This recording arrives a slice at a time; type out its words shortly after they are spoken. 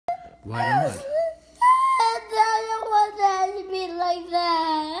Why not? I don't want that to be like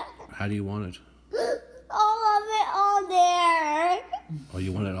that. How do you want it? All of it on there. Oh,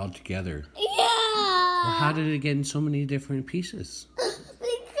 you want it all together. Yeah. Well, how did it get in so many different pieces? Because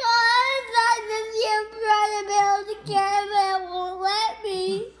I just keep trying to build together, but it won't let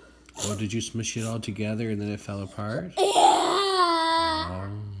me. Oh, did you smush it all together and then it fell apart? Yeah. Oh.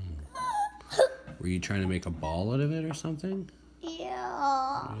 Were you trying to make a ball out of it or something?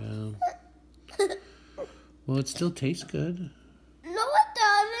 Yeah. Yeah. Well, it still tastes good. No, it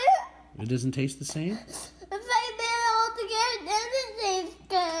doesn't. It doesn't taste the same? If I build it all together, then it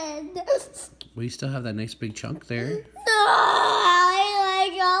tastes good. Well, you still have that nice big chunk there. No, I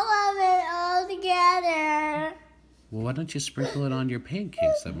like all of it all together. Well, why don't you sprinkle it on your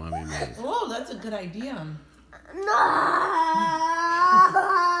pancakes that Mommy made? Oh, that's a good idea. No.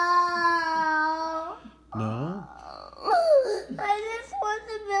 No? I just want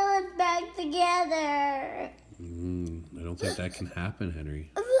to build it back together. I don't think that can happen,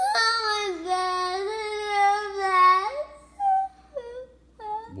 Henry.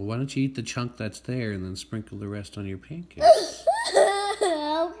 Well, why don't you eat the chunk that's there and then sprinkle the rest on your pancakes?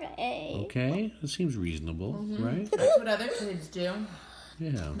 Okay. Okay? That seems reasonable, right? That's what other kids do.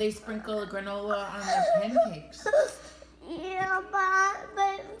 Yeah. They sprinkle granola on their pancakes. Yeah, but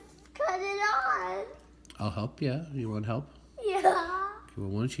cut it on. I'll help you. You want help? Yeah. Okay, well,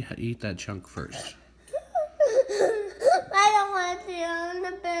 why don't you eat that chunk first? I don't want to. I'm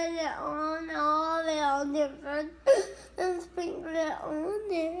gonna put it on all of it on there first and sprinkle it on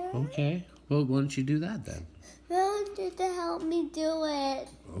there. Okay. Well, why don't you do that then? I want you to help me do it.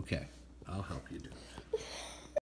 Okay. I'll help you do it.